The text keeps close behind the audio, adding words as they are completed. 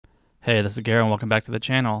Hey, this is Gary and welcome back to the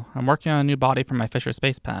channel. I'm working on a new body for my Fisher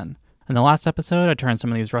Space Pen. In the last episode, I turned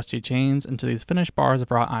some of these rusty chains into these finished bars of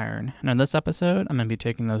wrought iron, and in this episode, I'm going to be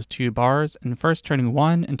taking those two bars and first turning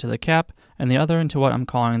one into the cap and the other into what I'm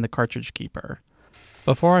calling the cartridge keeper.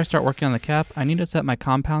 Before I start working on the cap, I need to set my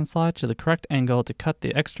compound slide to the correct angle to cut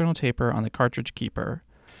the external taper on the cartridge keeper.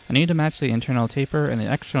 I need to match the internal taper and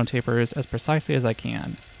the external tapers as precisely as I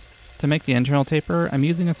can. To make the internal taper, I'm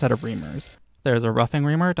using a set of reamers. There's a roughing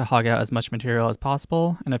reamer to hog out as much material as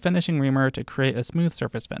possible, and a finishing reamer to create a smooth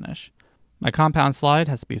surface finish. My compound slide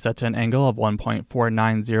has to be set to an angle of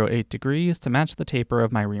 1.4908 degrees to match the taper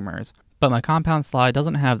of my reamers, but my compound slide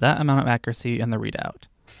doesn't have that amount of accuracy in the readout.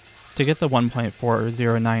 To get the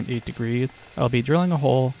 1.4098 degrees, I will be drilling a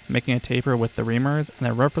hole, making a taper with the reamers, and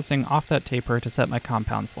then referencing off that taper to set my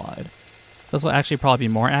compound slide. This will actually probably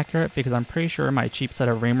be more accurate because I'm pretty sure my cheap set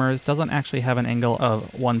of reamers doesn't actually have an angle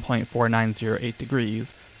of 1.4908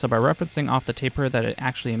 degrees, so by referencing off the taper that it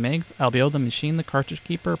actually makes, I'll be able to machine the cartridge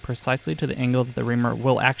keeper precisely to the angle that the reamer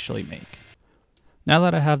will actually make. Now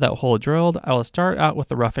that I have that hole drilled, I will start out with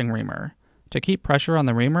the roughing reamer. To keep pressure on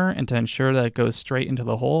the reamer and to ensure that it goes straight into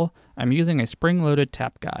the hole, I'm using a spring-loaded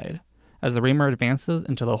tap guide. As the reamer advances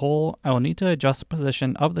into the hole, I will need to adjust the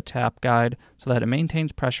position of the tap guide so that it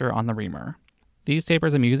maintains pressure on the reamer. These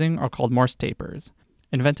tapers I'm using are called Morse tapers.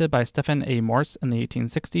 Invented by Stephen A. Morse in the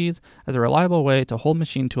 1860s as a reliable way to hold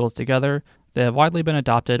machine tools together, they have widely been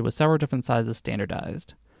adopted with several different sizes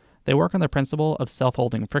standardized. They work on the principle of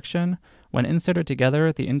self-holding friction. When inserted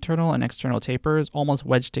together, the internal and external tapers almost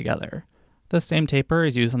wedge together. This same taper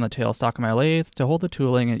is used on the tailstock of my lathe to hold the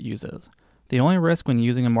tooling it uses. The only risk when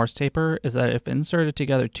using a Morse taper is that if inserted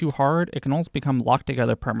together too hard, it can almost become locked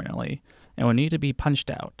together permanently, and will need to be punched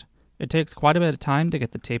out. It takes quite a bit of time to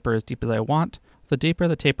get the taper as deep as I want. The deeper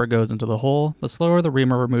the taper goes into the hole, the slower the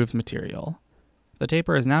reamer removes material. The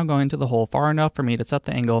taper is now going to the hole far enough for me to set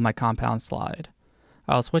the angle of my compound slide.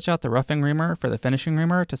 I'll switch out the roughing reamer for the finishing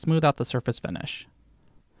reamer to smooth out the surface finish.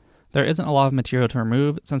 There isn't a lot of material to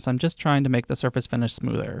remove since I'm just trying to make the surface finish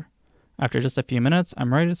smoother. After just a few minutes,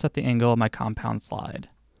 I'm ready to set the angle of my compound slide.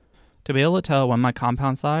 To be able to tell when my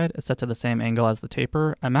compound slide is set to the same angle as the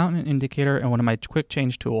taper, I mount an indicator in one of my quick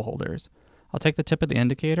change tool holders. I'll take the tip of the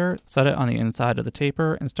indicator, set it on the inside of the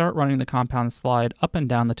taper, and start running the compound slide up and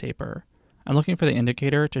down the taper. I'm looking for the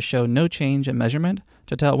indicator to show no change in measurement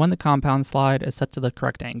to tell when the compound slide is set to the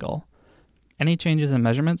correct angle. Any changes in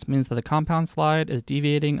measurements means that the compound slide is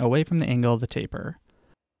deviating away from the angle of the taper.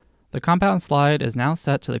 The compound slide is now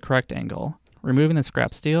set to the correct angle. Removing the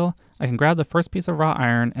scrap steel, I can grab the first piece of wrought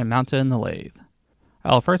iron and mount it in the lathe.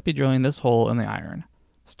 I will first be drilling this hole in the iron.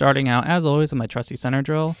 Starting out as always with my trusty center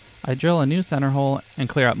drill, I drill a new center hole and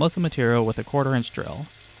clear out most of the material with a 1/4 inch drill.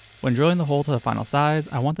 When drilling the hole to the final size,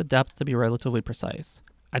 I want the depth to be relatively precise.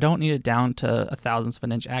 I don't need it down to a thousandth of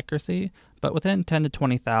an inch accuracy, but within 10 to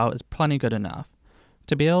 20 thou is plenty good enough.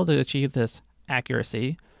 To be able to achieve this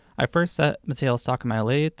accuracy, I first set the tailstock of my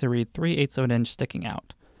lathe to read 3/8 of an inch sticking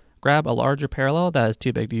out. Grab a larger parallel that is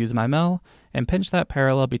too big to use in my mill, and pinch that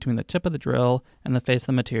parallel between the tip of the drill and the face of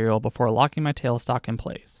the material before locking my tailstock in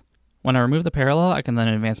place. When I remove the parallel, I can then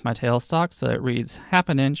advance my tailstock so it reads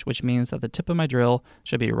 1/2 inch, which means that the tip of my drill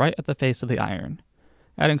should be right at the face of the iron.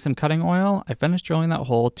 Adding some cutting oil, I finish drilling that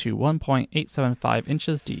hole to 1.875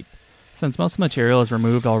 inches deep. Since most of the material is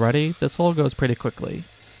removed already, this hole goes pretty quickly.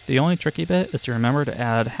 The only tricky bit is to remember to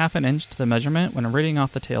add 1/2 inch to the measurement when reading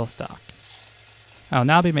off the tailstock. I'll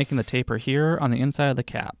now be making the taper here on the inside of the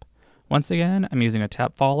cap. Once again, I'm using a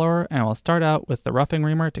tap follower, and I will start out with the roughing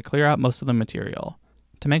reamer to clear out most of the material.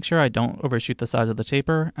 To make sure I don't overshoot the size of the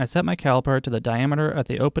taper, I set my caliper to the diameter at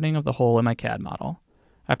the opening of the hole in my CAD model.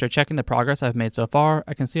 After checking the progress I've made so far,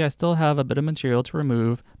 I can see I still have a bit of material to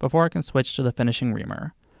remove before I can switch to the finishing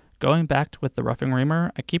reamer. Going back with the roughing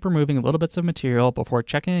reamer, I keep removing little bits of material before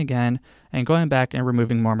checking again and going back and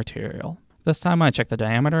removing more material. This time when I check the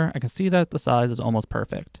diameter, I can see that the size is almost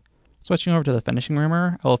perfect. Switching over to the finishing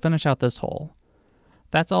reamer, I will finish out this hole.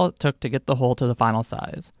 That's all it took to get the hole to the final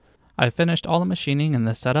size. I've finished all the machining in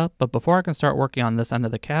this setup, but before I can start working on this end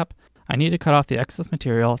of the cap, I need to cut off the excess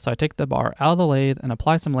material, so I take the bar out of the lathe and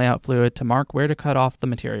apply some layout fluid to mark where to cut off the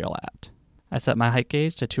material at. I set my height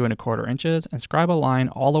gauge to 2¼ inches and scribe a line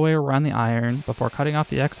all the way around the iron before cutting off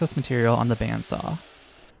the excess material on the bandsaw.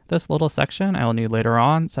 This little section I will need later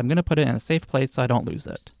on, so I'm going to put it in a safe place so I don't lose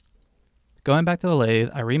it. Going back to the lathe,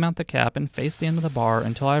 I remount the cap and face the end of the bar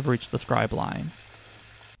until I've reached the scribe line.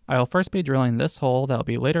 I will first be drilling this hole that will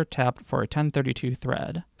be later tapped for a 1032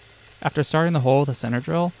 thread. After starting the hole with a center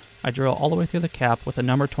drill, I drill all the way through the cap with a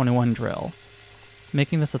number 21 drill.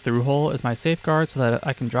 Making this a through hole is my safeguard so that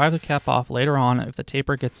I can drive the cap off later on if the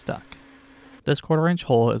taper gets stuck. This 1/4 inch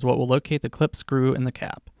hole is what will locate the clip screw in the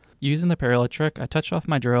cap. Using the parallel trick, I touch off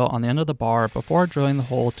my drill on the end of the bar before drilling the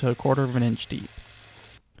hole to 1/4 inch deep.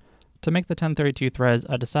 To make the 1032 threads,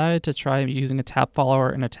 I decided to try using a tap follower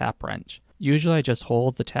and a tap wrench. Usually I just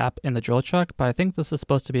hold the tap in the drill chuck, but I think this is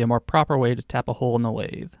supposed to be a more proper way to tap a hole in the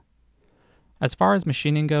lathe. As far as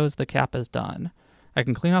machining goes, the cap is done. I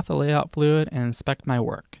can clean off the layout fluid and inspect my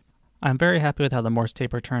work. I'm very happy with how the Morse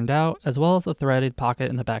taper turned out, as well as the threaded pocket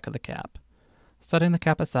in the back of the cap. Setting the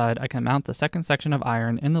cap aside, I can mount the second section of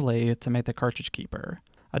iron in the lathe to make the cartridge keeper.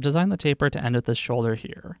 I designed the taper to end at this shoulder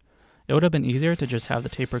here. It would have been easier to just have the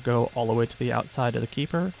taper go all the way to the outside of the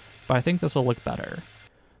keeper, but I think this will look better.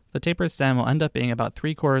 The taper's stem will end up being about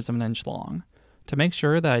 3/4 inch long. To make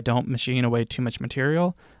sure that I don't machine away too much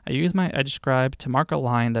material, I use my edge scribe to mark a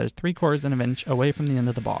line that is 3/4 inch away from the end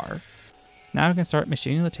of the bar. Now I can start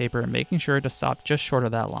machining the taper and making sure to stop just short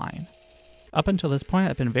of that line. Up until this point,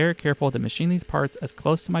 I've been very careful to machine these parts as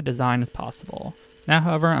close to my design as possible. Now,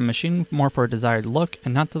 however, I'm machining more for a desired look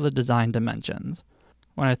and not to the design dimensions.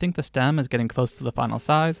 When I think the stem is getting close to the final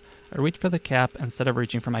size, I reach for the cap instead of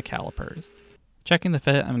reaching for my calipers. Checking the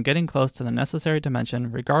fit, I'm getting close to the necessary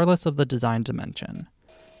dimension regardless of the design dimension.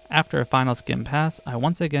 After a final skim pass, I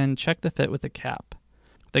once again check the fit with the cap.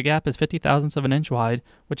 The gap is 50,000ths of an inch wide,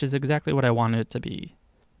 which is exactly what I wanted it to be.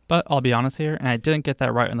 But I'll be honest here, and I didn't get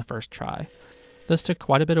that right on the first try. This took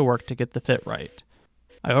quite a bit of work to get the fit right.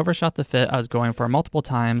 I overshot the fit I was going for multiple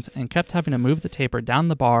times and kept having to move the taper down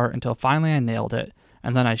the bar until finally I nailed it,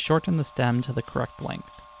 and then I shortened the stem to the correct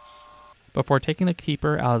length. Before taking the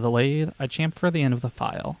keeper out of the lathe, I chamfer the end of the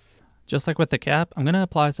file. Just like with the cap, I'm going to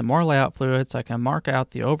apply some more layout fluid so I can mark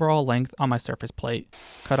out the overall length on my surface plate,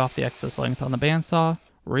 cut off the excess length on the bandsaw,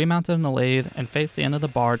 remount it in the lathe, and face the end of the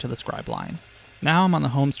bar to the scribe line. Now I'm on the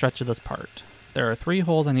home stretch of this part. There are 3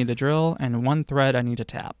 holes I need to drill and 1 thread I need to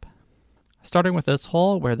tap. Starting with this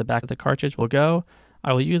hole where the back of the cartridge will go,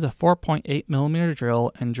 I will use a 4.8mm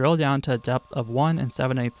drill and drill down to a depth of 1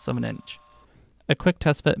 7/8 inch. A quick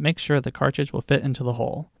test fit makes sure the cartridge will fit into the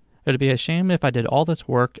hole. It would be a shame if I did all this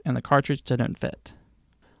work and the cartridge didn't fit.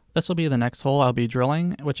 This will be the next hole I'll be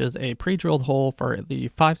drilling, which is a pre-drilled hole for the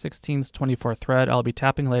 5/16 24 thread I'll be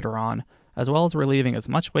tapping later on, as well as relieving as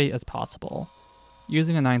much weight as possible.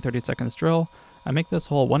 Using a 9/32 drill, I make this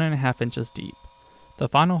hole 1.5 inches deep. The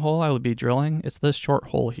final hole I will be drilling is this short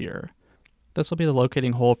hole here. This will be the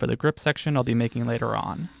locating hole for the grip section I'll be making later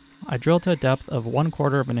on. I drilled to a depth of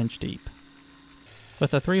 1/4 inch deep.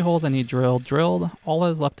 With the 3 holes I need drilled, all that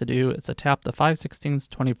is left to do is to tap the 5/16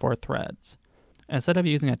 24 threads. Instead of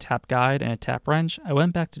using a tap guide and a tap wrench, I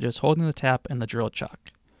went back to just holding the tap in the drill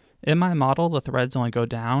chuck. In my model, the threads only go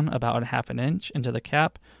down about 1/2 inch into the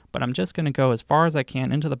cap, but I'm just going to go as far as I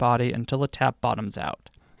can into the body until the tap bottoms out.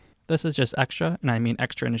 This is just extra, and I mean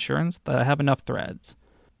extra insurance, that I have enough threads.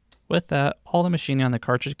 With that, all the machining on the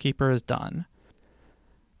cartridge keeper is done.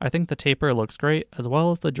 I think the taper looks great, as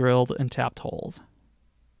well as the drilled and tapped holes.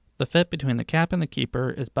 The fit between the cap and the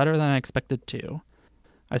keeper is better than I expected too.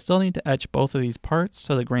 I still need to etch both of these parts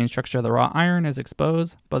so the grain structure of the wrought iron is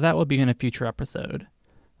exposed, but that will be in a future episode.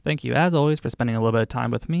 Thank you as always for spending a little bit of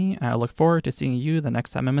time with me, and I look forward to seeing you the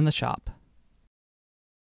next time I'm in the shop.